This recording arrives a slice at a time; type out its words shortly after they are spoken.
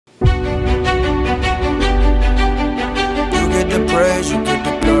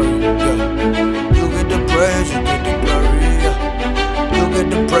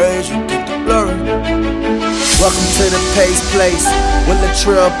pace place, with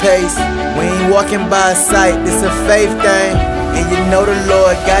Latrell pace. We ain't walking by sight, this a faith thing. And you know the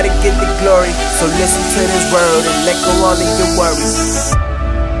Lord gotta get the glory. So listen to this word and let go all of your worries.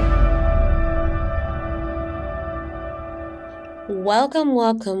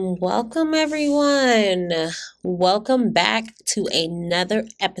 Welcome everyone. Welcome back to another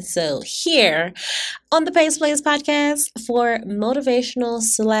episode here on the Pace Place podcast for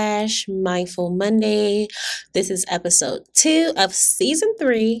Motivational/Mindful Monday. This is episode 2 of season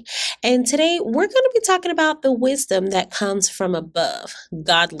 3. And today we're going to be talking about the wisdom that comes from above,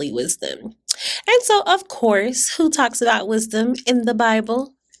 godly wisdom. And so, of course, who talks about wisdom in the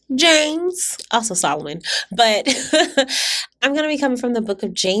Bible? James, also Solomon, but I'm going to be coming from the book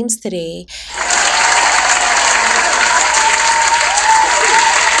of James today.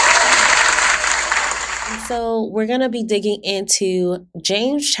 And so we're going to be digging into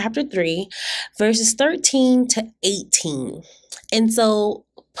James chapter 3, verses 13 to 18. And so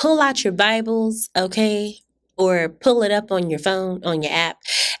pull out your Bibles, okay? Or pull it up on your phone, on your app.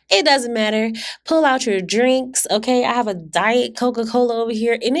 It doesn't matter. Pull out your drinks, okay? I have a Diet Coca-Cola over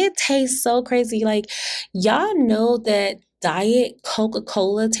here, and it tastes so crazy. Like, y'all know that Diet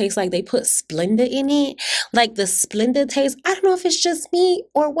Coca-Cola tastes like they put Splenda in it. Like the Splenda taste. I don't know if it's just me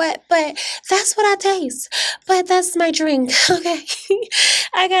or what, but that's what I taste. But that's my drink, okay?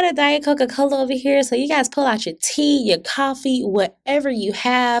 I got a Diet Coca-Cola over here, so you guys pull out your tea, your coffee, whatever you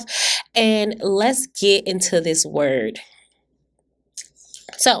have, and let's get into this word.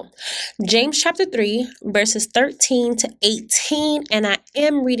 So, James chapter 3, verses 13 to 18, and I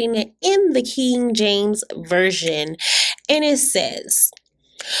am reading it in the King James Version, and it says,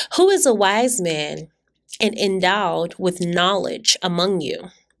 "Who is a wise man and endowed with knowledge among you?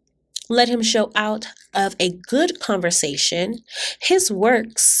 Let him show out of a good conversation his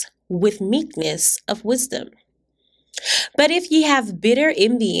works with meekness of wisdom. But if ye have bitter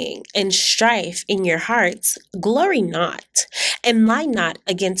envying and strife in your hearts, glory not, and lie not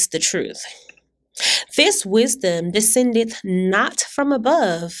against the truth. This wisdom descendeth not from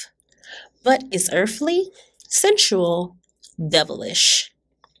above, but is earthly, sensual, devilish.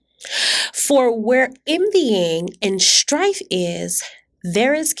 For where envying and strife is,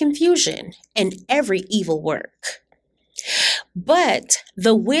 there is confusion and every evil work. But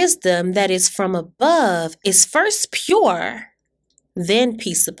the wisdom that is from above is first pure, then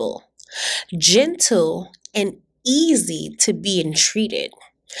peaceable, gentle, and easy to be entreated,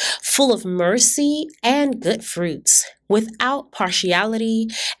 full of mercy and good fruits, without partiality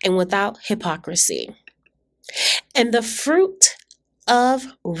and without hypocrisy. And the fruit of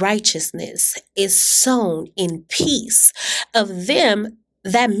righteousness is sown in peace of them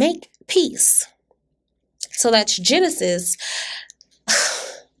that make peace." So that's Genesis.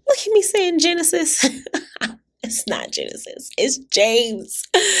 Look at me saying Genesis. It's not Genesis. It's James.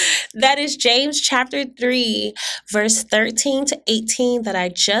 That is James chapter 3, verse 13 to 18 that I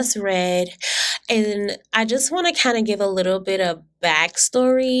just read. And I just want to kind of give a little bit of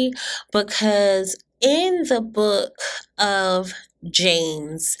backstory, because in the book of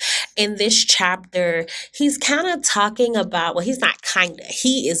James, in this chapter, he's kind of talking about, well, he's not kind of,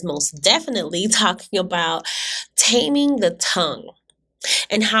 he is most definitely talking about taming the tongue,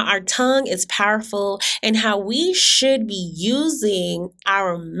 and how our tongue is powerful, and how we should be using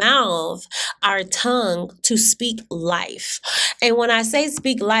our mouth, our tongue, to speak life. And when I say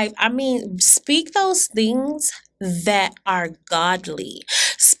speak life, I mean speak those things that are godly.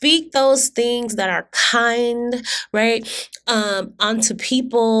 Speak those things that are kind, right? Unto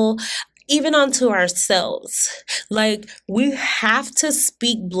people, even unto ourselves. Like, we have to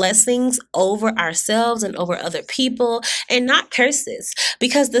speak blessings over ourselves and over other people, and not curses,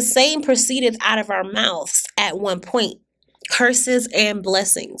 because the same proceedeth out of our mouths at one point, curses and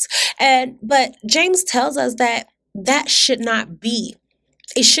blessings. But James tells us that that should not be.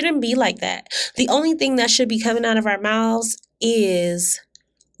 It shouldn't be like that. The only thing that should be coming out of our mouths is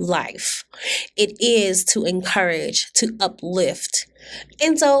life. It is to encourage, to uplift.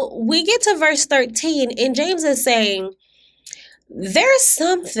 And so we get to verse 13, and James is saying, there's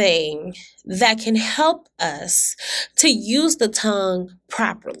something that can help us to use the tongue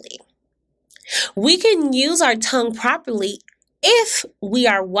properly. We can use our tongue properly if we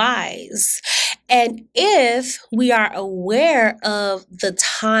are wise, and if we are aware of the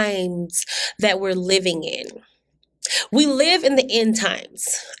times that we're living in. We live in the end times,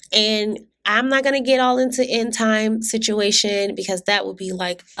 and I'm not going to get all into end time situation, because that would be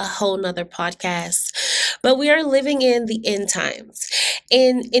like a whole nother podcast. But we are living in the end times.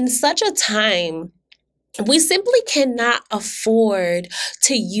 And in such a time We simply cannot afford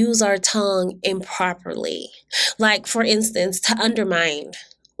to use our tongue improperly. Like, for instance, to undermine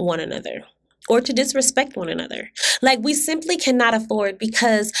one another or to disrespect one another. Like, we simply cannot afford,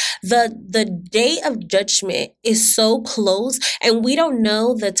 because the day of judgment is so close, and we don't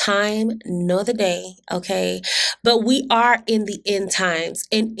know the time nor the day, okay? But we are in the end times.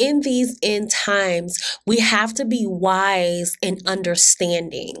 And in these end times, we have to be wise and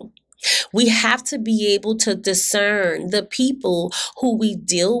understanding. We have to be able to discern the people who we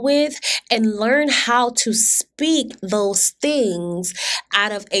deal with and learn how to speak those things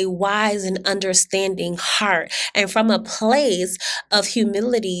out of a wise and understanding heart and from a place of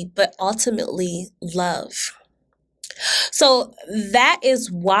humility, but ultimately love. So that is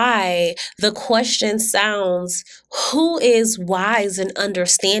why the question sounds, who is wise and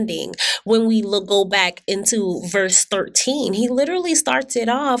understanding? When we go back into verse 13, he literally starts it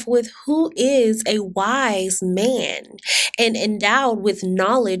off with, who is a wise man and endowed with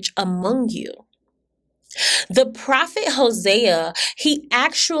knowledge among you? The prophet Hosea, he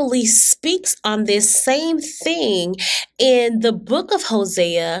actually speaks on this same thing in the book of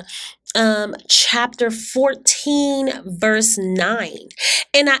Hosea, chapter 14, verse 9.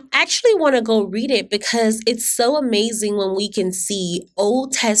 And I actually want to go read it because it's so amazing when we can see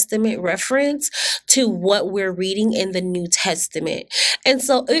Old Testament reference to what we're reading in the New Testament. And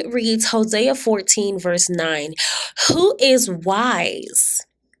so it reads, Hosea 14, verse 9, who is wise?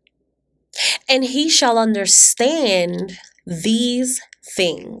 And he shall understand these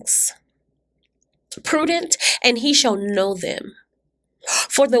things. Prudent, and he shall know them.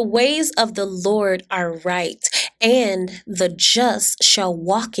 For the ways of the Lord are right, and the just shall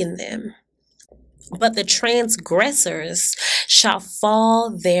walk in them. But the transgressors shall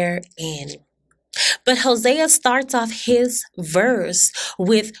fall therein. But Hosea starts off his verse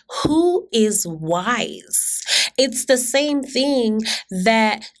with, who is wise? It's the same thing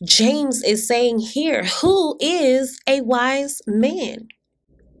that James is saying here. Who is a wise man?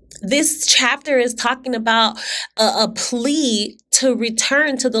 This chapter is talking about a plea to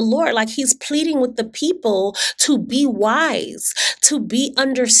return to the Lord. Like, he's pleading with the people to be wise, to be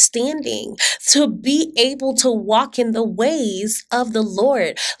understanding, to be able to walk in the ways of the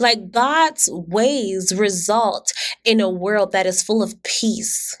Lord. Like, God's ways result in a world that is full of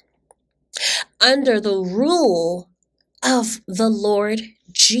peace under the rule of the Lord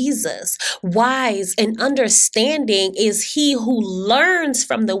Jesus. Wise and understanding is he who learns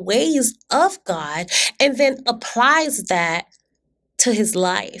from the ways of God and then applies that to his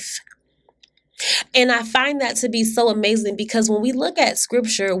life. And I find that to be so amazing, because when we look at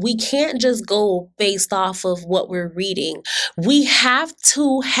scripture, we can't just go based off of what we're reading. We have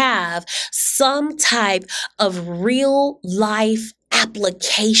to have some type of real life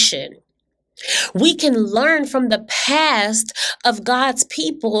application. We can learn from the past of God's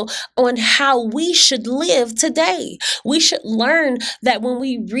people on how we should live today. We should learn that when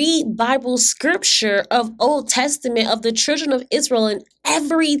we read Bible scripture of Old Testament, of the children of Israel and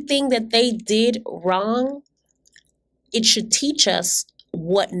everything that they did wrong, it should teach us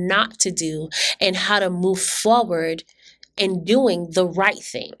what not to do and how to move forward in doing the right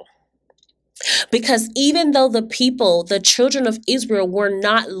thing. Because even though the people, the children of Israel, were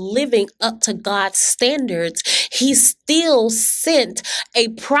not living up to God's standards, he still sent a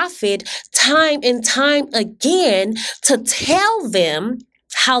prophet time and time again to tell them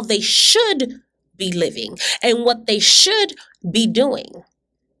how they should be living and what they should be doing.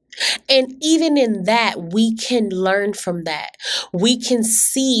 And even in that, we can learn from that. We can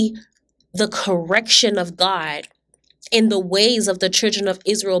see the correction of God in the ways of the children of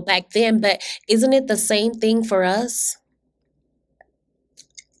Israel back then. But isn't it the same thing for us?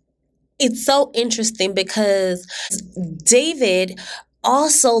 It's so interesting because David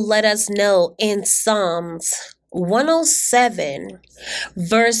also let us know in Psalms 107,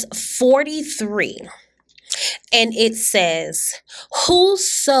 verse 43. And it says,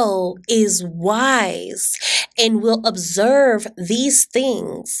 whoso is wise and will observe these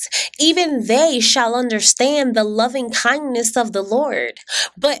things, even they shall understand the loving kindness of the Lord.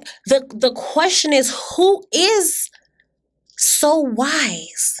 But the question is, who is so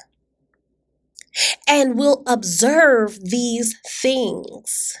wise and will observe these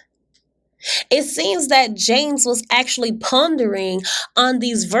things? It seems that James was actually pondering on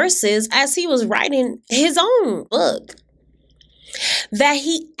these verses as he was writing his own book. That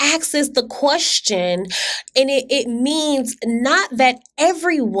he asks the question, and it means not that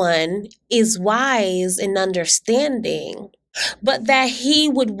everyone is wise and understanding, but that he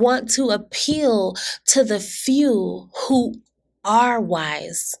would want to appeal to the few who are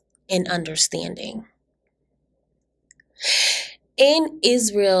wise and understanding. In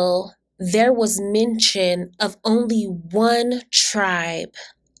Israel, there was mention of only one tribe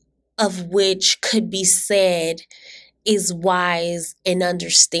of which could be said is wise in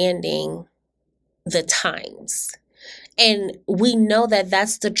understanding the times. And we know that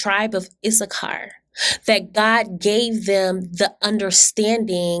that's the tribe of Issachar, that God gave them the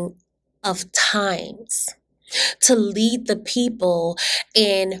understanding of times to lead the people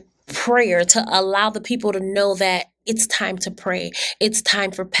in prayer, to allow the people to know that it's time to pray. It's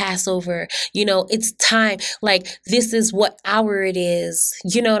time for Passover. It's time, like, this is what hour it is.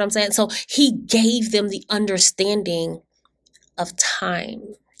 You know what I'm saying? So he gave them the understanding of time.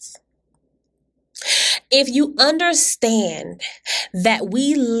 If you understand that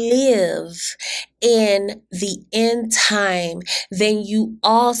we live in the end time, then you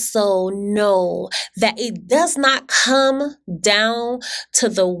also know that it does not come down to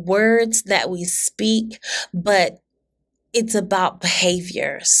the words that we speak, but it's about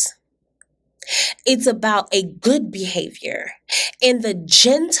behaviors. It's about a good behavior and the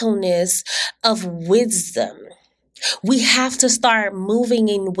gentleness of wisdom. We have to start moving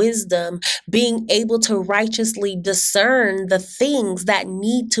in wisdom, being able to righteously discern the things that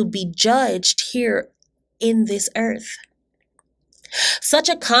need to be judged here in this earth. Such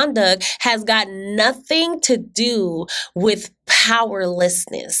a conduct has got nothing to do with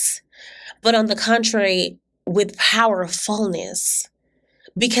powerlessness, but on the contrary, with powerfulness,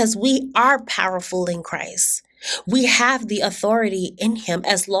 because we are powerful in Christ. We have the authority in Him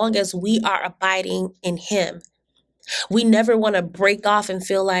as long as we are abiding in Him. We never want to break off and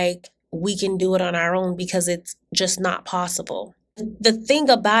feel like we can do it on our own, because it's just not possible. The thing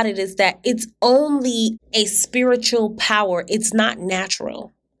about it is that it's only a spiritual power. It's not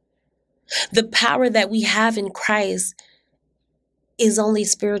natural. The power that we have in Christ is only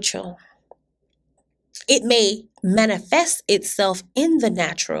spiritual. It may manifest itself in the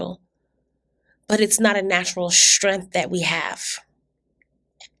natural, but it's not a natural strength that we have.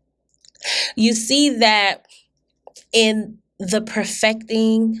 You see that in the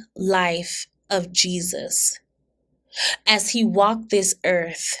perfecting life of Jesus, as He walked this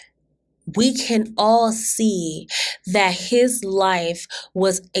earth, we can all see that His life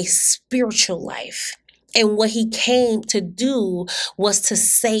was a spiritual life. And what He came to do was to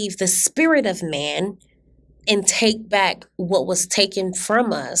save the spirit of man and take back what was taken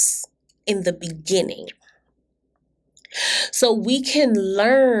from us in the beginning. So we can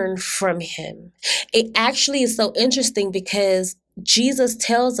learn from Him. It actually is so interesting because Jesus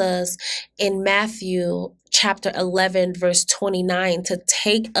tells us in Matthew chapter 11, verse 29, to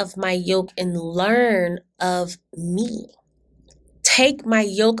take of my yoke and learn of me. Take my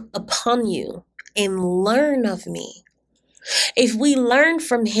yoke upon you and learn of me. If we learn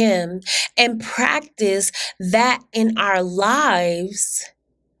from Him and practice that in our lives,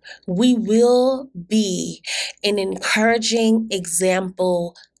 we will be an encouraging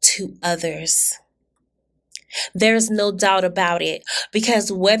example to others. There's no doubt about it,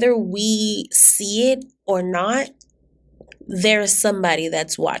 because whether we see it or not, there's somebody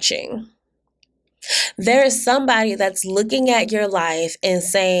that's watching. There is somebody that's looking at your life and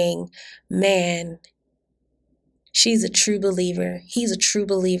saying, man, she's a true believer. He's a true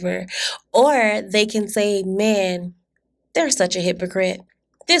believer. Or they can say, man, they're such a hypocrite.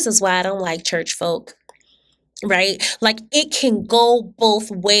 This is why I don't like church folk, right? Like, it can go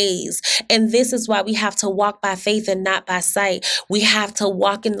both ways. And this is why we have to walk by faith and not by sight. We have to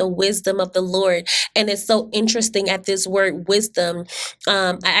walk in the wisdom of the Lord. And it's so interesting at this word wisdom.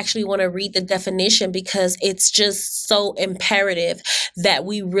 I actually want to read the definition because it's just so imperative that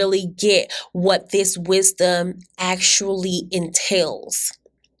we really get what this wisdom actually entails.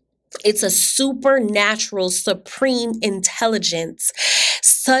 It's a supernatural, supreme intelligence,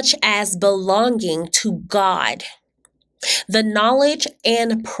 such as belonging to God, the knowledge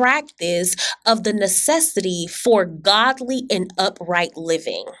and practice of the necessity for godly and upright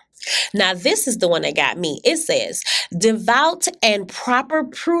living. Now, this is the one that got me. It says, devout and proper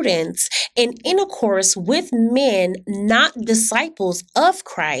prudence in intercourse with men not disciples of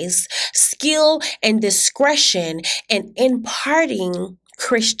Christ, skill and discretion in imparting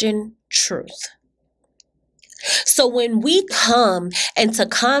Christian truth. So when we come into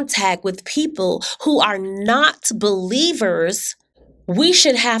contact with people who are not believers, we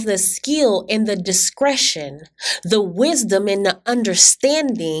should have the skill and the discretion, the wisdom and the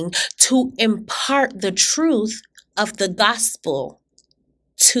understanding to impart the truth of the gospel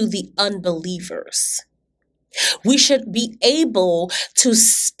to the unbelievers. We should be able to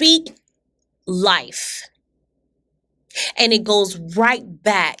speak life. And it goes right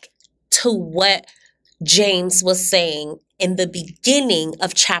back to what James was saying in the beginning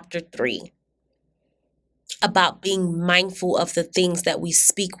of chapter 3 about being mindful of the things that we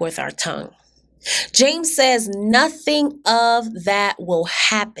speak with our tongue. James says nothing of that will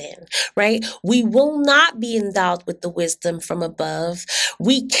happen, right? We will not be endowed with the wisdom from above.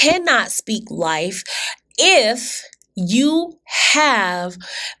 We cannot speak life if you have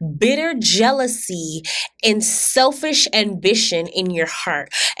bitter jealousy and selfish ambition in your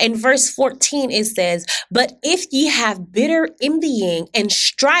heart. In verse 14, it says, "But if ye have bitter envying and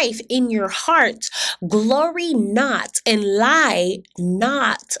strife in your heart, glory not and lie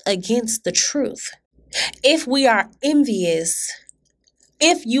not against the truth." If we are envious,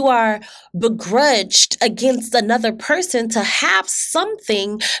 if you are begrudged against another person to have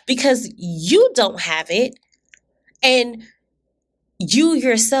something because you don't have it, and you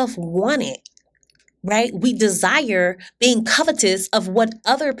yourself want it, right? We desire being covetous of what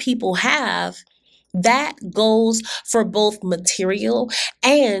other people have. That goes for both material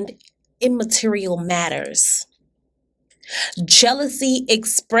and immaterial matters. Jealousy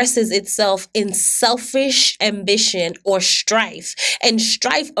expresses itself in selfish ambition or strife, and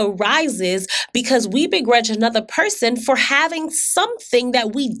strife arises because we begrudge another person for having something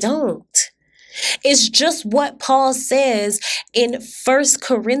that we don't. It's just what Paul says in it's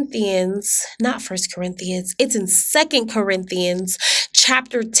in 2 Corinthians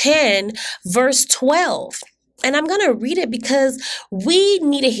chapter 10, verse 12. And I'm going to read it because we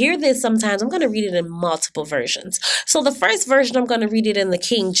need to hear this sometimes. I'm going to read it in multiple versions. So the first version, I'm going to read it in the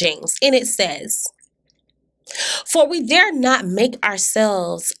King James. And it says, "For we dare not make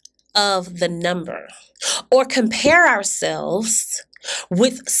ourselves of the number, or compare ourselves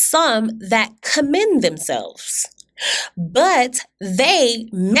with some that commend themselves. But they,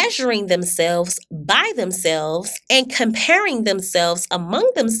 measuring themselves by themselves and comparing themselves among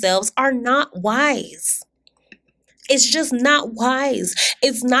themselves, are not wise." It's just not wise.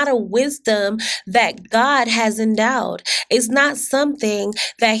 It's not a wisdom that God has endowed. It's not something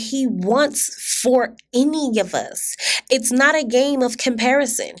that He wants for any of us. It's not a game of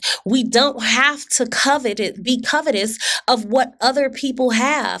comparison. We don't have to be covetous of what other people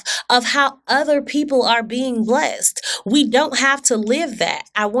have, of how other people are being blessed. We don't have to live that.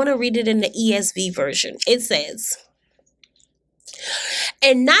 I want to read it in the ESV version. It says,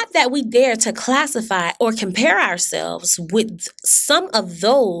 "And not that we dare to classify or compare ourselves with some of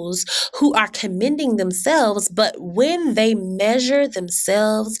those who are commending themselves, but when they measure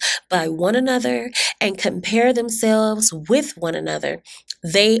themselves by one another and compare themselves with one another,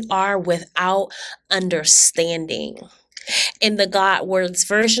 they are without understanding." In the God Words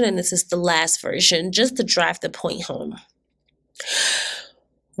version, and this is the last version, just to drive the point home,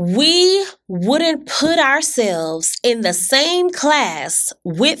 we wouldn't put ourselves in the same class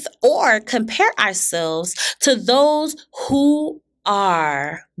with or compare ourselves to those who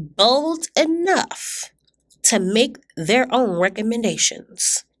are bold enough to make their own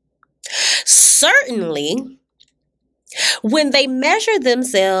recommendations. Certainly, when they measure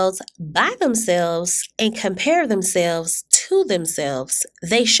themselves by themselves and compare themselves to themselves,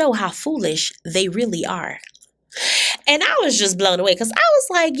 they show how foolish they really are. And I was just blown away because I was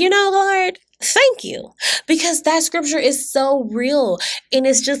like, Lord, thank you. Because that scripture is so real. And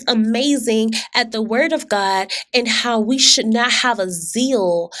it's just amazing at the word of God and how we should not have a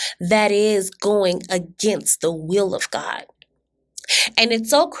zeal that is going against the will of God. And it's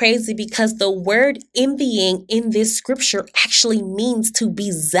so crazy because the word envying in this scripture actually means to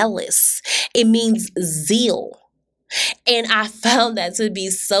be zealous. It means zeal. And I found that to be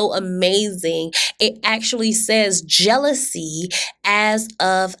so amazing. It actually says jealousy as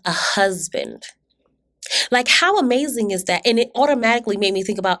of a husband. Like, how amazing is that? And it automatically made me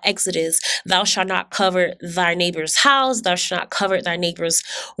think about Exodus. "Thou shalt not covet thy neighbor's house. Thou shalt not covet thy neighbor's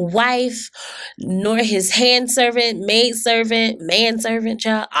wife, nor his handservant, maidservant, manservant,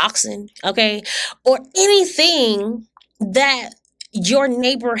 child, oxen," okay? "Or anything that your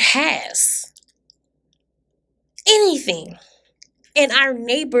neighbor has." Anything. And our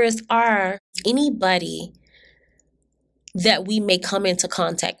neighbors are anybody that we may come into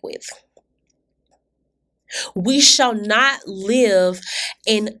contact with. We shall not live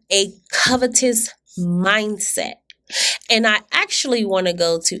in a covetous mindset. And I actually want to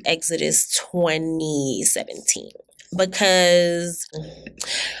go to Exodus 20:17 because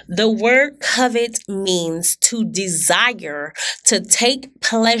the word covet means to desire, to take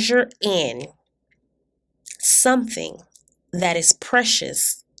pleasure in something that is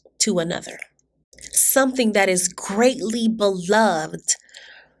precious to another, something that is greatly beloved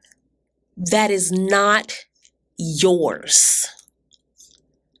that is not yours.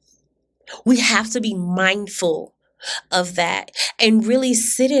 We have to be mindful of that and really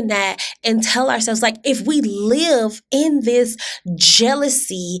sit in that and tell ourselves, like, if we live in this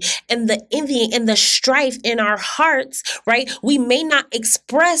jealousy and the envy and the strife in our hearts, right, we may not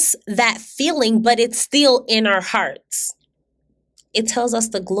express that feeling, but it's still in our hearts. It tells us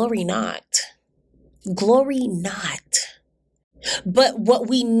to glory not. Glory not. But what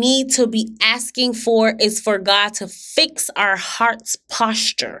we need to be asking for is for God to fix our heart's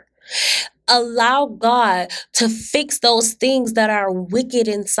posture. Allow God to fix those things that are wicked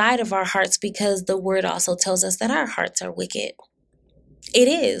inside of our hearts, because the word also tells us that our hearts are wicked. It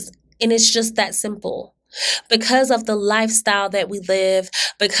is. And it's just that simple. Because of the lifestyle that we live,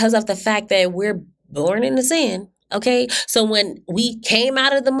 because of the fact that we're born into sin. Okay. So when we came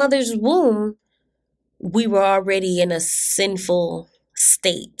out of the mother's womb, we were already in a sinful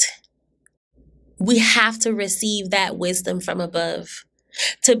state. We have to receive that wisdom from above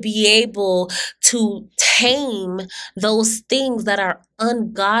to be able to tame those things that are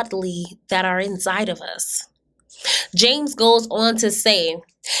ungodly that are inside of us. James goes on to say,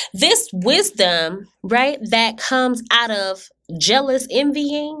 this wisdom, right, that comes out of jealous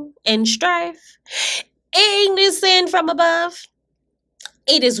envying and strife, ain't this sin from above?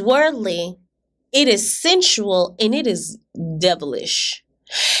 It is worldly, it is sensual, and it is devilish.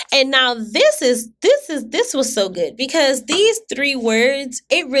 And now this was so good, because these three words,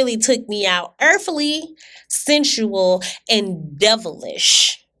 it really took me out. Earthly, sensual, and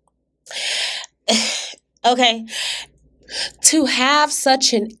devilish. Okay. To have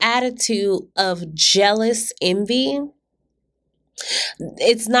such an attitude of jealous envy,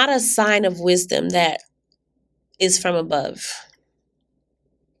 it's not a sign of wisdom that is from above.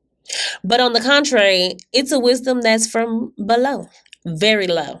 But on the contrary, it's a wisdom that's from below. Very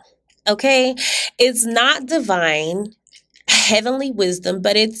low. Okay? It's not divine, heavenly wisdom,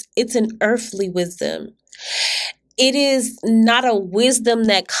 but it's an earthly wisdom. It is not a wisdom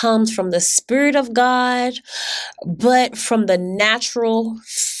that comes from the Spirit of God, but from the natural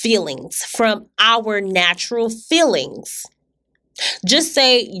feelings, from our natural feelings. Just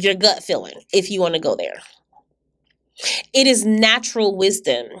say your gut feeling if you want to go there. It is natural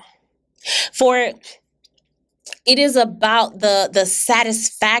wisdom. For it is about the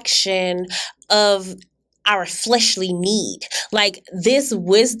satisfaction of our fleshly need. Like, this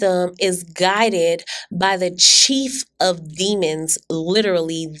wisdom is guided by the chief of demons,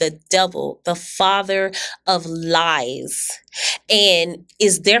 literally the devil, the father of lies, and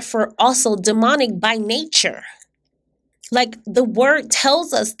is therefore also demonic by nature. Like, the word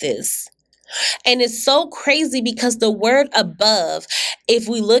tells us this. And it's so crazy, because the word above, if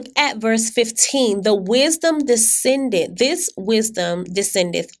we look at verse 15, the wisdom descended, this wisdom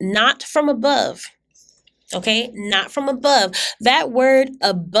descendeth not from above. Okay, not from above. That word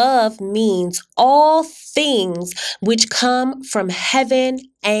above means all things which come from heaven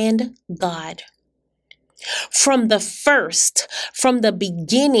and God. From the first, from the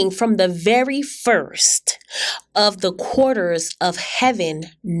beginning, from the very first of the quarters of heaven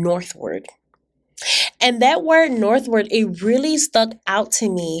northward. And that word northward, it really stuck out to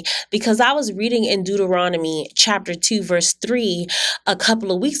me, because I was reading in Deuteronomy chapter 2, verse 3 a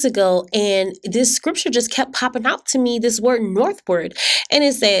couple of weeks ago, and this scripture just kept popping out to me, this word northward. And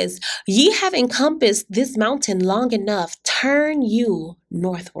it says, ye have encompassed this mountain long enough, turn you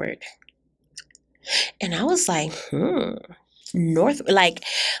northward. And I was like, north, like,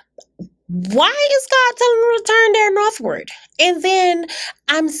 why is God telling them to turn there northward? And then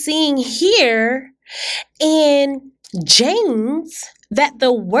I'm seeing here in James that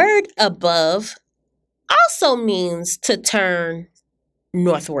the word above also means to turn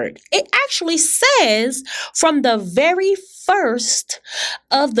northward. It actually says from the very first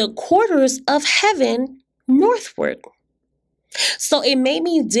of the quarters of heaven northward. So it made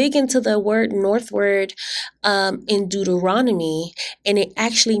me dig into the word northward in Deuteronomy, and it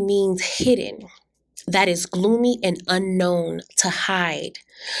actually means hidden. That is gloomy and unknown, to hide,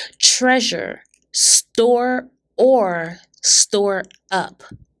 treasure, store, or store up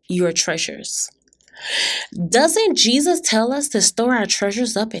your treasures. Doesn't Jesus tell us to store our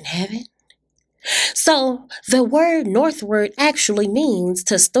treasures up in heaven? So the word northward actually means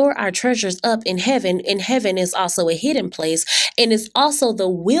to store our treasures up in heaven, and heaven is also a hidden place, and it's also the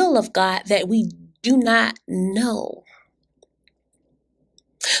will of God that we do not know.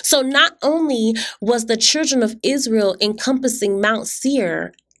 So not only was the children of Israel encompassing Mount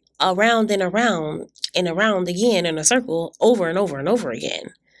Seir around and around and around again in a circle over and over and over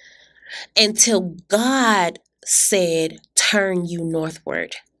again, until God said, turn you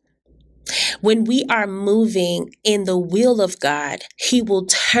northward. When we are moving in the will of God, He will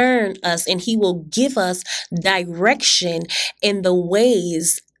turn us and He will give us direction in the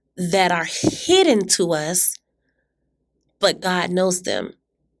ways that are hidden to us, but God knows them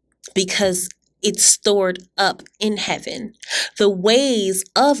because it's stored up in heaven. The ways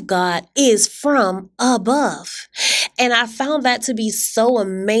of God is from above. And I found that to be so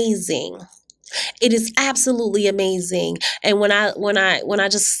amazing. It is absolutely amazing. And when I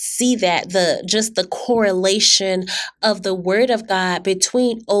just see that, the correlation of the word of God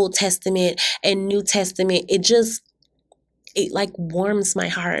between Old Testament and New Testament, it like warms my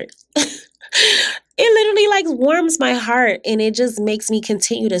heart. It literally like warms my heart, and it just makes me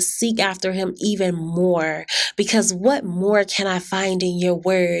continue to seek after Him even more, because what more can I find in your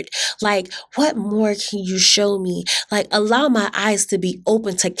word? Like, what more can you show me? Like, allow my eyes to be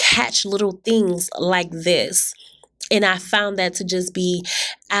open to catch little things like this. And I found that to just be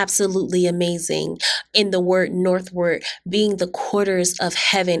absolutely amazing. In the word northward, being the quarters of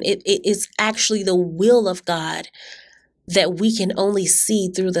heaven, it is actually the will of God that we can only see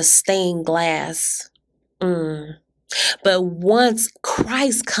through the stained glass. But once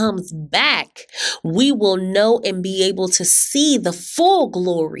Christ comes back, we will know and be able to see the full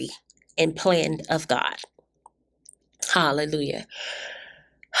glory and plan of God. Hallelujah.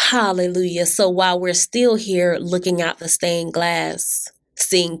 Hallelujah. So while we're still here looking out the stained glass,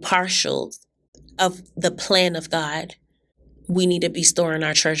 seeing partials of the plan of God, we need to be storing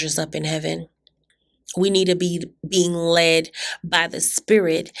our treasures up in heaven. We need to be being led by the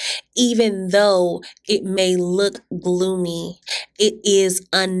Spirit, even though it may look gloomy. It is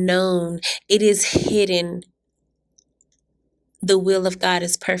unknown. It is hidden. The will of God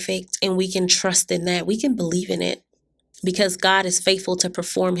is perfect, and we can trust in that. We can believe in it because God is faithful to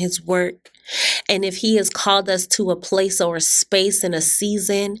perform His work. And if He has called us to a place or a space in a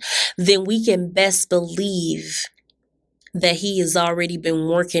season, then we can best believe that He has already been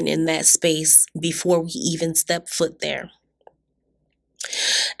working in that space before we even step foot there.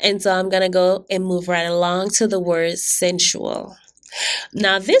 And so I'm going to go and move right along to the word sensual.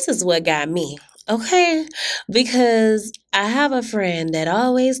 Now, this is what got me, okay? Because I have a friend that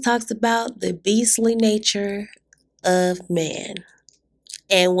always talks about the beastly nature of man.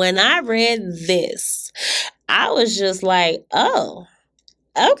 And when I read this, I was just like, oh,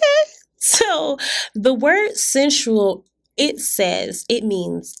 okay. So the word sensual, it says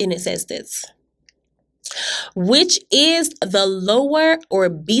this, which is the lower or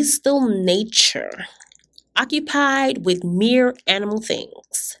bestial nature, occupied with mere animal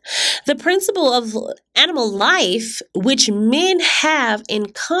things. The principle of animal life, which men have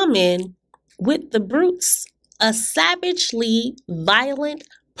in common with the brutes, a savagely violent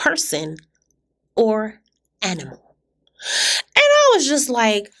person or animal. And I was just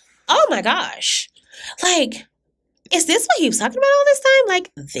like, oh my gosh, like, is this what he was talking about all this time?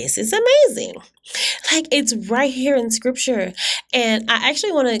 Like, this is amazing. Like, it's right here in scripture. And I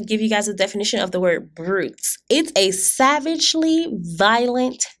actually want to give you guys a definition of the word brutes. It's a savagely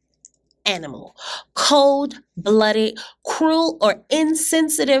violent animal, cold-blooded, cruel, or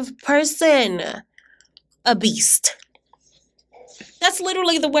insensitive person, a beast. That's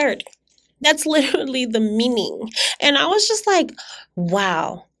literally the word. That's literally the meaning. And I was just like,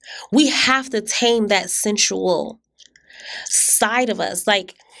 wow, we have to tame that sensual side of us.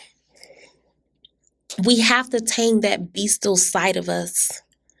 Like, we have to tame that bestial side of us.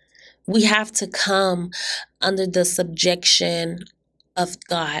 We have to come under the subjection of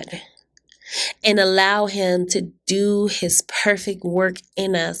God and allow Him to do His perfect work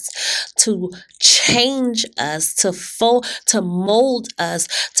in us, to change us, to mold us,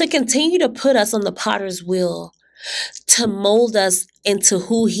 to continue to put us on the potter's wheel, to mold us into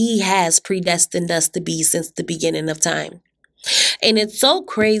who He has predestined us to be since the beginning of time. And it's so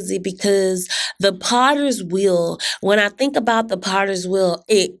crazy because the potter's wheel, when I think about the potter's wheel,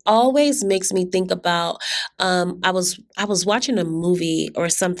 it always makes me think about, I was watching a movie or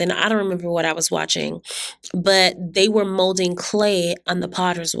something. I don't remember what I was watching, but they were molding clay on the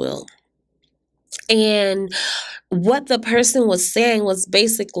potter's wheel. And what the person was saying was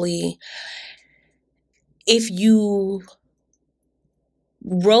basically, if you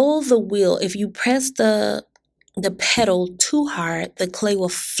roll the wheel, if you press the pedal too hard, the clay will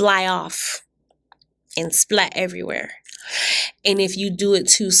fly off and splat everywhere. And if you do it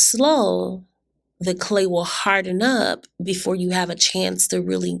too slow, the clay will harden up before you have a chance to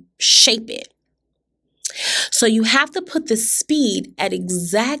really shape it. So you have to put the speed at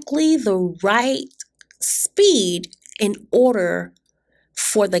exactly the right speed in order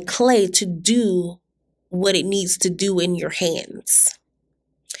for the clay to do what it needs to do in your hands.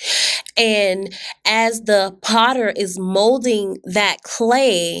 And as the potter is molding that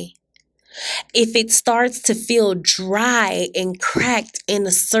clay, if it starts to feel dry and cracked in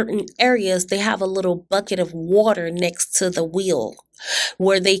certain areas, they have a little bucket of water next to the wheel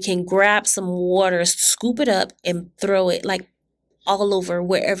where they can grab some water, scoop it up, and throw it like all over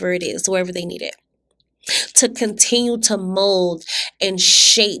wherever it is, wherever they need it, to continue to mold and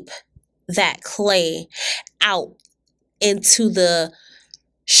shape that clay out into the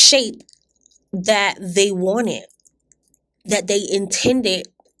shape that they wanted, that they intended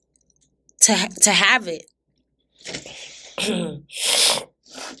to have it.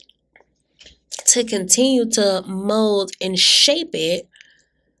 To continue to mold and shape it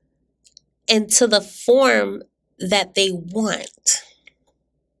into the form that they want.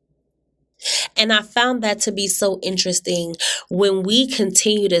 And I found that to be so interesting. When we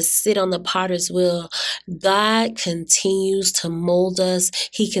continue to sit on the potter's wheel, God continues to mold us.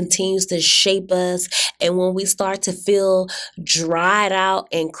 He continues to shape us. And when we start to feel dried out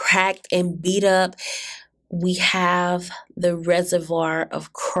and cracked and beat up, we have the reservoir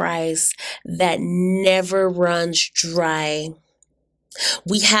of Christ that never runs dry.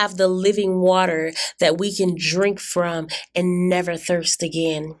 We have the living water that we can drink from and never thirst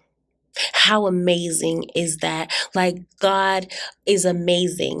again. How amazing is that? Like, God is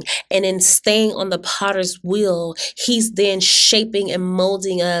amazing. And in staying on the potter's wheel, he's then shaping and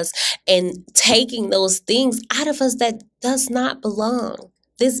molding us and taking those things out of us that does not belong.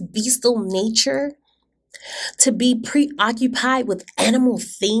 This bestial nature, to be preoccupied with animal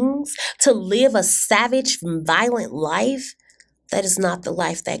things, to live a savage, violent life, that is not the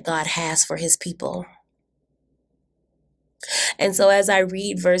life that God has for his people. And so as I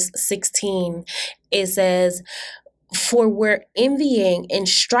read verse 16, it says, "For where envying and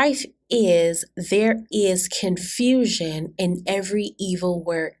strife is, there is confusion in every evil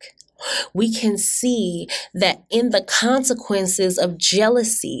work." We can see that in the consequences of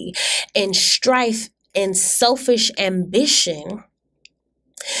jealousy and strife and selfish ambition,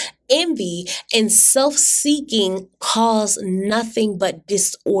 envy and self-seeking cause nothing but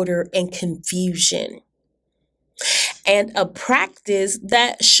disorder and confusion, and a practice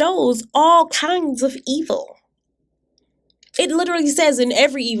that shows all kinds of evil. It literally says in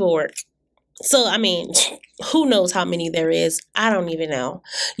every evil work. So, I mean, who knows how many there is? I don't even know.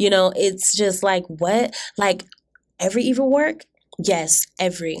 It's just like, what? Like, every evil work? Yes,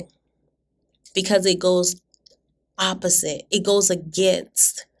 every. Because it goes opposite. It goes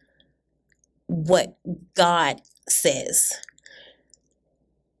against what God says.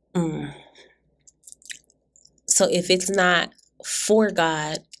 So if it's not for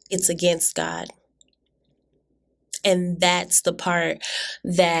God, it's against God. And that's the part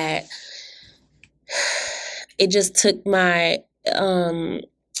that it just took my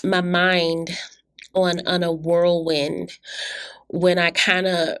mind on a whirlwind when I kind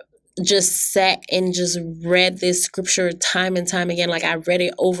of just sat and just read this scripture time and time again. Like, I read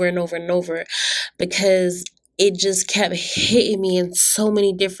it over and over and over, because it just kept hitting me in so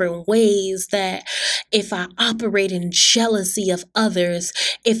many different ways that if I operate in jealousy of others,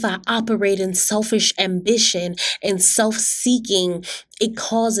 if I operate in selfish ambition and self-seeking, it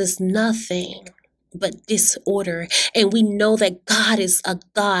causes nothing but disorder. And we know that God is a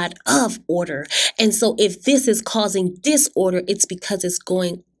God of order. And so if this is causing disorder, it's because it's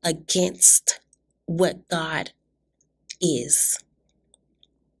going against what God is.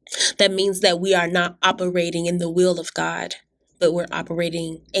 That means that we are not operating in the will of God, but we're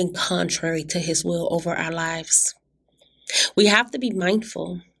operating in contrary to his will over our lives. We have to be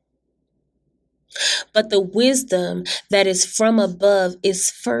mindful. But the wisdom that is from above is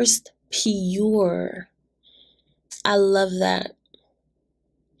first pure. I love that.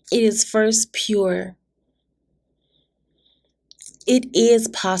 It is first pure. It is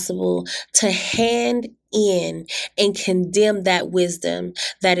possible to hand in and condemn that wisdom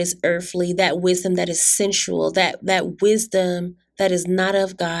that is earthly, that wisdom that is sensual, that wisdom that is not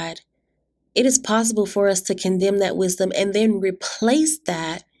of God. It is possible for us to condemn that wisdom and then replace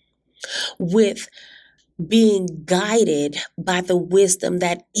that with being guided by the wisdom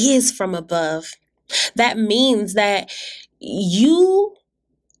that is from above. That means that you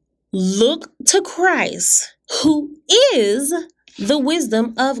look to Christ, who is the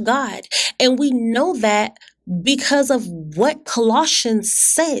wisdom of God. And we know that because of what Colossians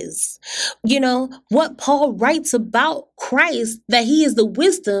says, what Paul writes about Christ, that he is the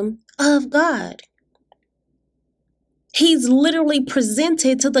wisdom of God. He's literally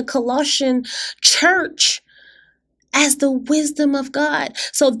presented to the Colossian church as the wisdom of God.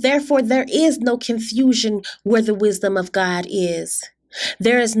 So therefore, there is no confusion where the wisdom of God is.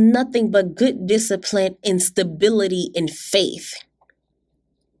 There is nothing but good discipline and stability in faith.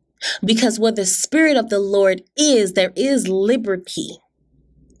 Because where the Spirit of the Lord is, there is liberty.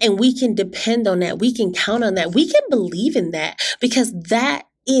 And we can depend on that. We can count on that. We can believe in that because that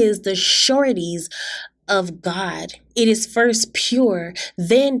is the sureties of God. It is first pure,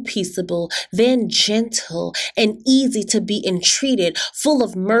 then peaceable, then gentle, and easy to be entreated, full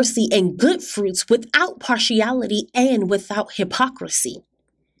of mercy and good fruits, without partiality and without hypocrisy.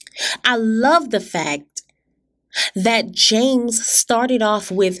 I love the fact that James started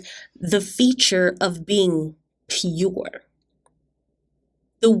off with the feature of being pure.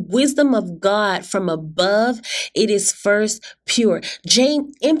 The wisdom of God from above, it is first pure.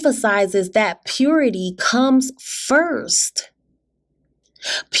 James emphasizes that purity comes first.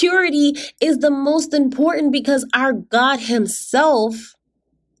 Purity is the most important because our God himself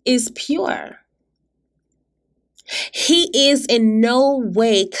is pure. He is in no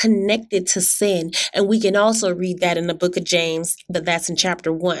way connected to sin. And we can also read that in the book of James, that's in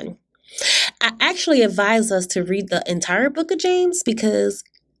chapter 1. I actually advise us to read the entire book of James because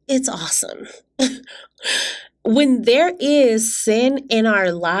it's awesome. When there is sin in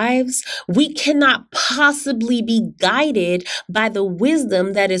our lives, we cannot possibly be guided by the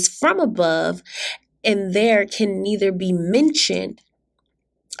wisdom that is from above, and there can neither be mentioned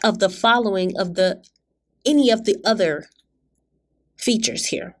of the following of any of the other features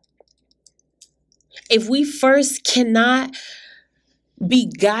here. If we first cannot be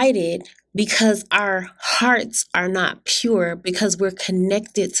guided because our hearts are not pure, because we're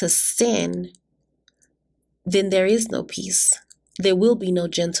connected to sin, then there is no peace. There will be no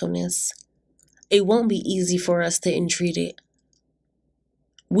gentleness. It won't be easy for us to entreat it.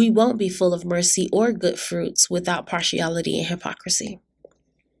 We won't be full of mercy or good fruits without partiality and hypocrisy.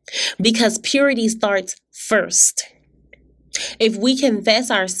 Because purity starts first. If we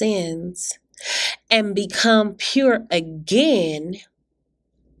confess our sins and become pure again,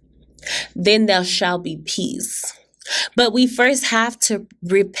 then there shall be peace. But we first have to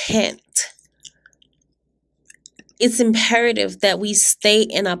repent. It's imperative that we stay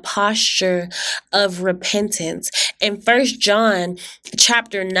in a posture of repentance. In 1 John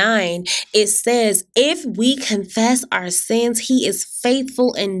chapter 9, it says, if we confess our sins, he is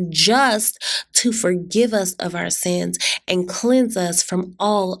faithful and just to forgive us of our sins and cleanse us from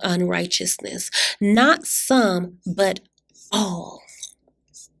all unrighteousness. Not some, but all.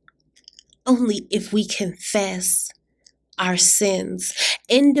 Only if we confess our sins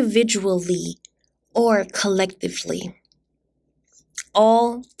individually or collectively.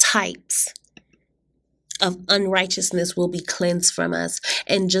 All types of unrighteousness will be cleansed from us.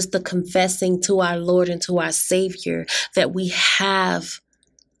 And just the confessing to our Lord and to our Savior that we have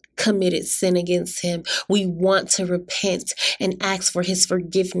committed sin against him. We want to repent and ask for his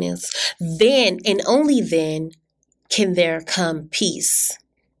forgiveness. Then and only then can there come peace.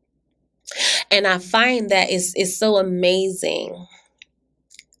 And I find that it's so amazing.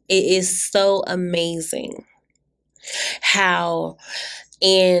 It is so amazing how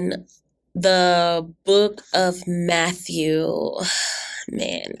in the book of Matthew,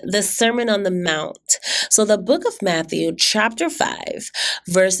 the Sermon on the Mount. So the book of Matthew, chapter 5,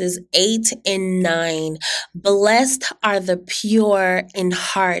 verses 8 and 9. Blessed are the pure in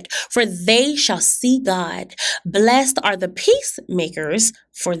heart, for they shall see God. Blessed are the peacemakers,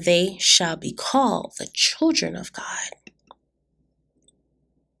 for they shall be called the children of God.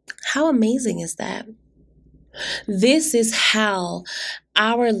 How amazing is that? This is how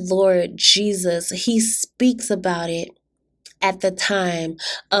our Lord Jesus, he speaks about it at the time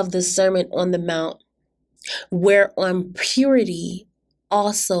of the Sermon on the Mount, where on purity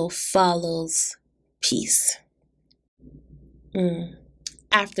also follows peace.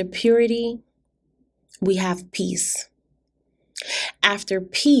 After purity, we have peace. After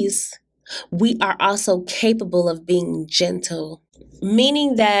peace, we are also capable of being gentle,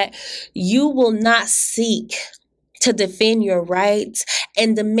 meaning that you will not seek to defend your rights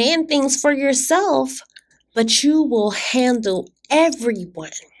and demand things for yourself, but you will handle everyone.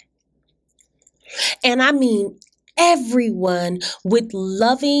 And I mean everyone with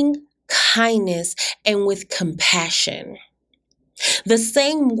loving kindness and with compassion. The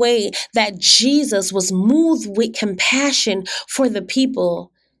same way that Jesus was moved with compassion for the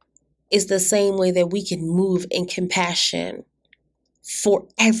people is the same way that we can move in compassion for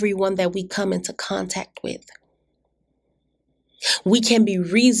everyone that we come into contact with. We can be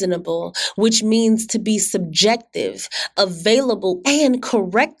reasonable, which means to be subjective, available, and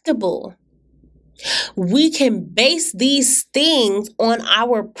correctable. We can base these things on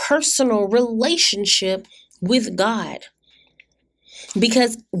our personal relationship with God.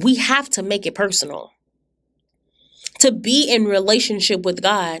 because we have to make it personal. To be in relationship with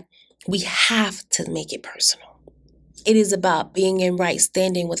God, we have to make it personal. It is about being in right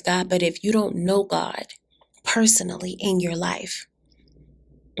standing with God. But if you don't know God personally in your life,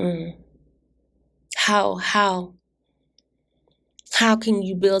 how can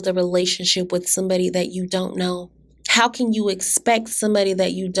you build a relationship with somebody that you don't know? How can you expect somebody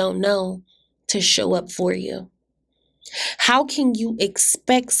that you don't know to show up for you? How can you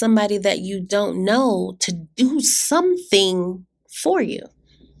expect somebody that you don't know to do something for you?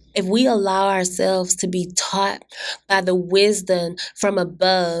 If we allow ourselves to be taught by the wisdom from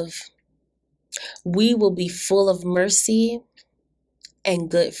above, we will be full of mercy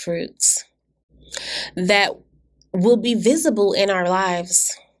and good fruits that will be visible in our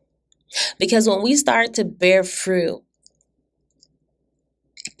lives. Because when we start to bear fruit,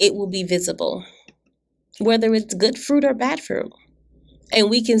 it will be visible, whether it's good fruit or bad fruit. And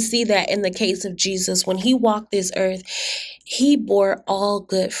we can see that in the case of Jesus. When he walked this earth, he bore all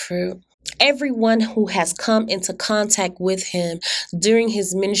good fruit. Everyone who has come into contact with him during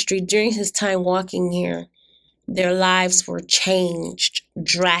his ministry, during his time walking here, their lives were changed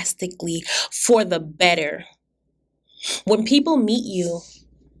drastically for the better. When people meet you,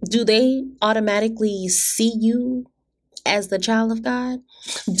 do they automatically see you as the child of God?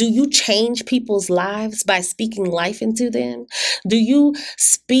 Do you change people's lives by speaking life into them? Do you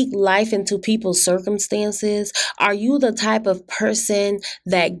speak life into people's circumstances? Are you the type of person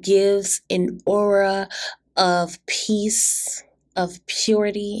that gives an aura of peace, of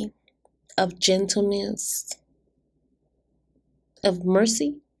purity, of gentleness, of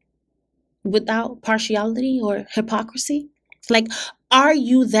mercy without partiality or hypocrisy? Like, are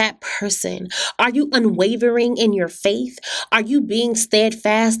you that person? Are you unwavering in your faith? Are you being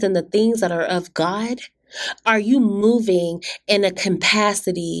steadfast in the things that are of God? Are you moving in a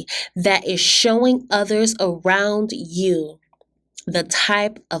capacity that is showing others around you the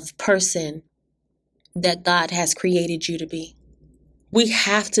type of person that God has created you to be? We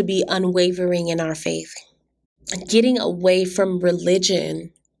have to be unwavering in our faith, getting away from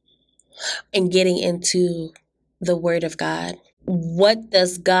religion and getting into the Word of God. What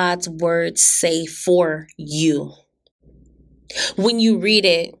does God's word say for you? When you read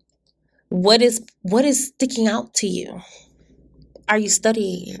it, what is sticking out to you? Are you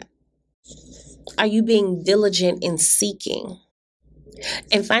studying it? Are you being diligent in seeking?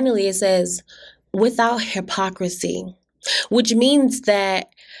 And finally, it says, without hypocrisy, which means that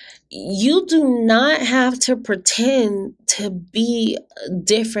you do not have to pretend to be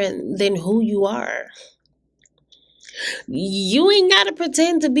different than who you are. You ain't got to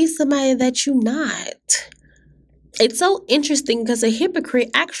pretend to be somebody that you're not. It's so interesting because a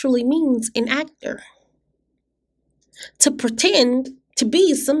hypocrite actually means an actor. To pretend to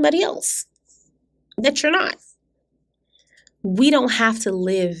be somebody else that you're not. We don't have to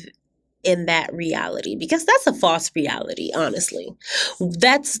live in that reality because that's a false reality, honestly.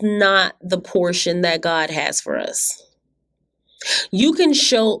 That's not the portion that God has for us. You can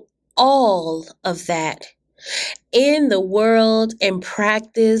show all of that in the world and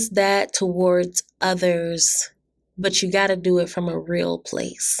practice that towards others, but you got to do it from a real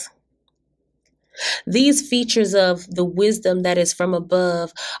place. These features of the wisdom that is from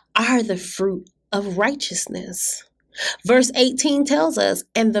above are the fruit of righteousness. Verse 18 tells us,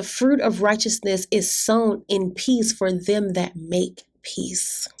 and the fruit of righteousness is sown in peace for them that make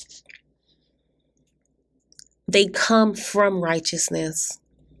peace. They come from righteousness.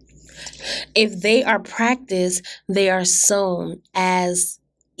 If they are practiced, they are sown as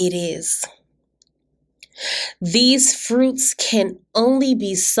it is. These fruits can only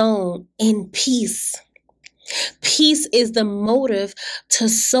be sown in peace. Peace is the motive to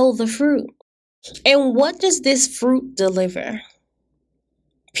sow the fruit. And what does this fruit deliver?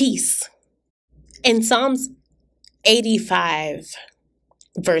 Peace. In Psalms 85,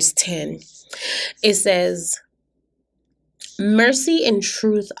 verse 10, it says, mercy and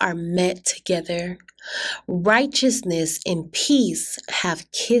truth are met together. Righteousness and peace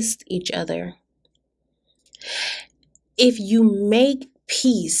have kissed each other. If you make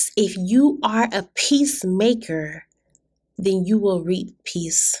peace, if you are a peacemaker, then you will reap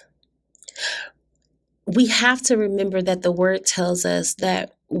peace. We have to remember that the word tells us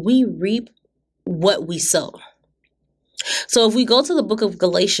that we reap what we sow. So if we go to the book of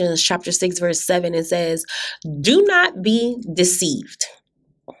Galatians, chapter 6, verse 7, it says, do not be deceived.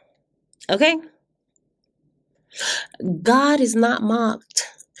 Okay? God is not mocked.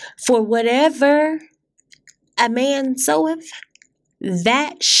 For whatever a man soweth,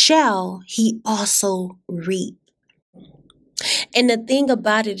 that shall he also reap. And the thing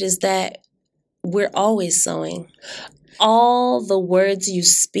about it is that we're always sowing. All the words you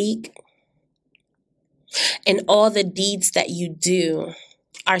speak and all the deeds that you do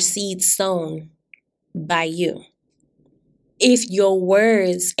are seeds sown by you. If your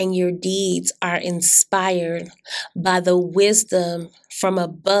words and your deeds are inspired by the wisdom from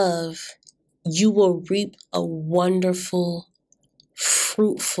above, you will reap a wonderful,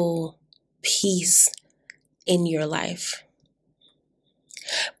 fruitful peace in your life.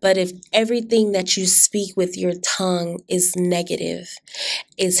 But if everything that you speak with your tongue is negative,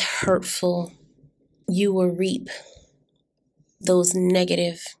 is hurtful, you will reap those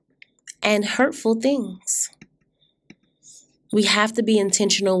negative and hurtful things. We have to be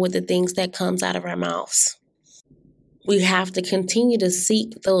intentional with the things that comes out of our mouths. We have to continue to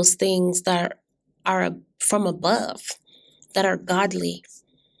seek those things that are from above, that are godly.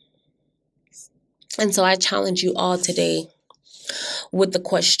 And so I challenge you all today with the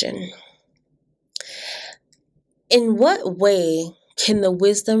question: in what way can the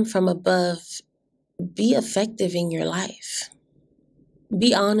wisdom from above be effective in your life?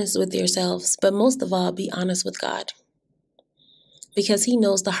 Be honest with yourselves, but most of all, be honest with God, because He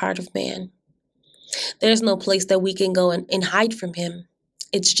knows the heart of man. There's no place that we can go and hide from Him.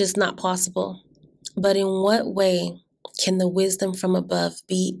 It's just not possible. But in what way can the wisdom from above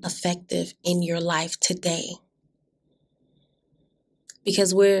be effective in your life today?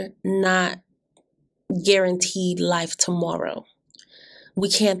 Because we're not guaranteed life tomorrow. We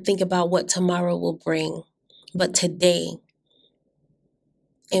can't think about what tomorrow will bring. But today,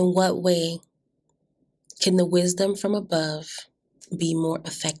 in what way can the wisdom from above be more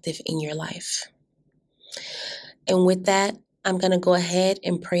effective in your life? And with that, I'm going to go ahead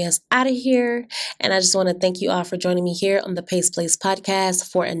and pray us out of here. And I just want to thank you all for joining me here on the Pace Place podcast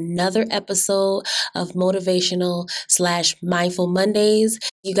for another episode of Motivational/Mindful Mondays.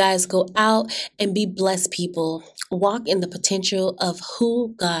 You guys go out and be blessed people. Walk in the potential of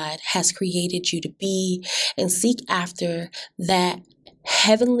who God has created you to be and seek after that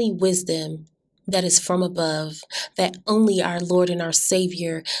heavenly wisdom that is from above, that only our Lord and our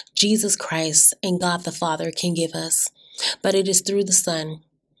Savior, Jesus Christ and God the Father can give us. But it is through the Son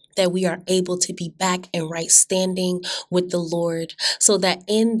that we are able to be back in right standing with the Lord, so that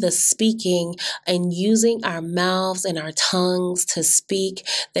in the speaking and using our mouths and our tongues to speak,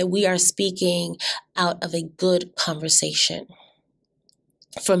 that we are speaking out of a good conversation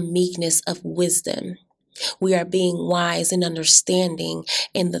from meekness of wisdom. We are being wise and understanding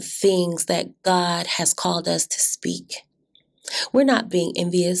in the things that God has called us to speak. We're not being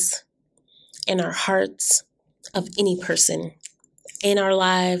envious in our hearts of any person in our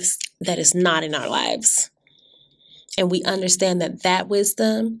lives that is not in our lives. And we understand that that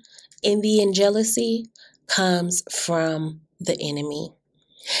wisdom, envy, and jealousy comes from the enemy.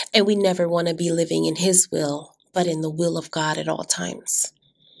 And we never want to be living in his will, but in the will of God at all times.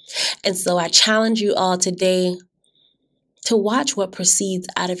 And so I challenge you all today to watch what proceeds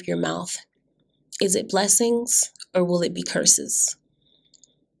out of your mouth. Is it blessings or will it be curses?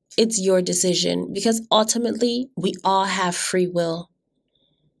 It's your decision, because ultimately we all have free will.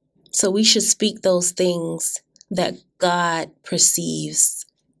 So we should speak those things that God perceives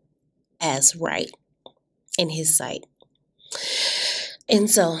as right in his sight. And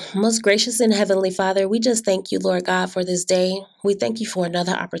so, most gracious and heavenly Father, we just thank you, Lord God, for this day. We thank you for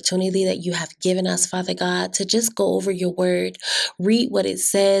another opportunity that you have given us, Father God, to just go over your word, read what it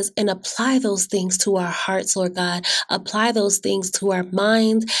says, and apply those things to our hearts, Lord God. Apply those things to our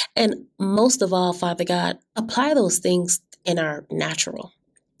minds, and most of all, Father God, apply those things in our natural,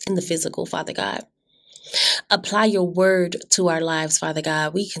 in the physical, Father God. Apply your word to our lives, Father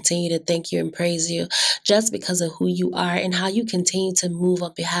God. We continue to thank you and praise you just because of who you are and how you continue to move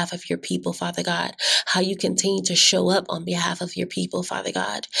on behalf of your people, Father God. How you continue to show up on behalf of your people, Father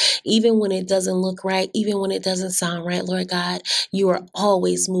God. Even when it doesn't look right, even when it doesn't sound right, Lord God, you are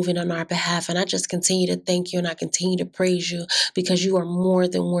always moving on our behalf. And I just continue to thank you and I continue to praise you because you are more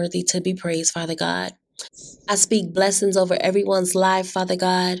than worthy to be praised, Father God. I speak blessings over everyone's life, Father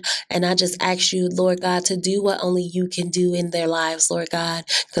God, and I just ask you, Lord God, to do what only you can do in their lives, Lord God.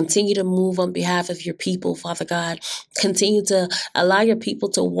 Continue to move on behalf of your people, Father God. Continue to allow your people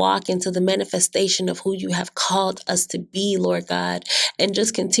to walk into the manifestation of who you have called us to be, Lord God, and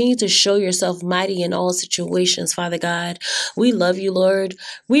just continue to show yourself mighty in all situations, Father God. We love you, Lord.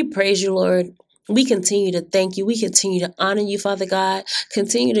 We praise you, Lord. We continue to thank you. We continue to honor you, Father God.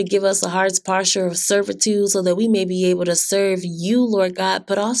 Continue to give us a heart's posture of servitude so that we may be able to serve you, Lord God,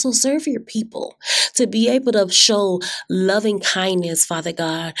 but also serve your people, to be able to show loving kindness, Father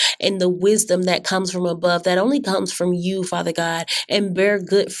God, and the wisdom that comes from above, that only comes from you, Father God, and bear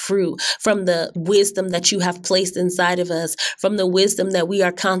good fruit from the wisdom that you have placed inside of us, from the wisdom that we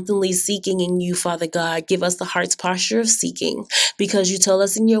are constantly seeking in you, Father God. Give us the heart's posture of seeking, because you told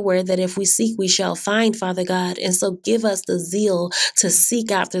us in your word that if we seek, we shall find, Father God. And so give us the zeal to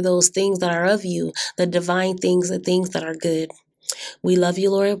seek after those things that are of you, the divine things, the things that are good. We love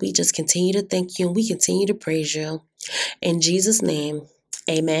you, Lord. We just continue to thank you and we continue to praise you. In Jesus' name,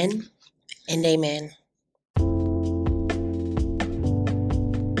 amen and amen.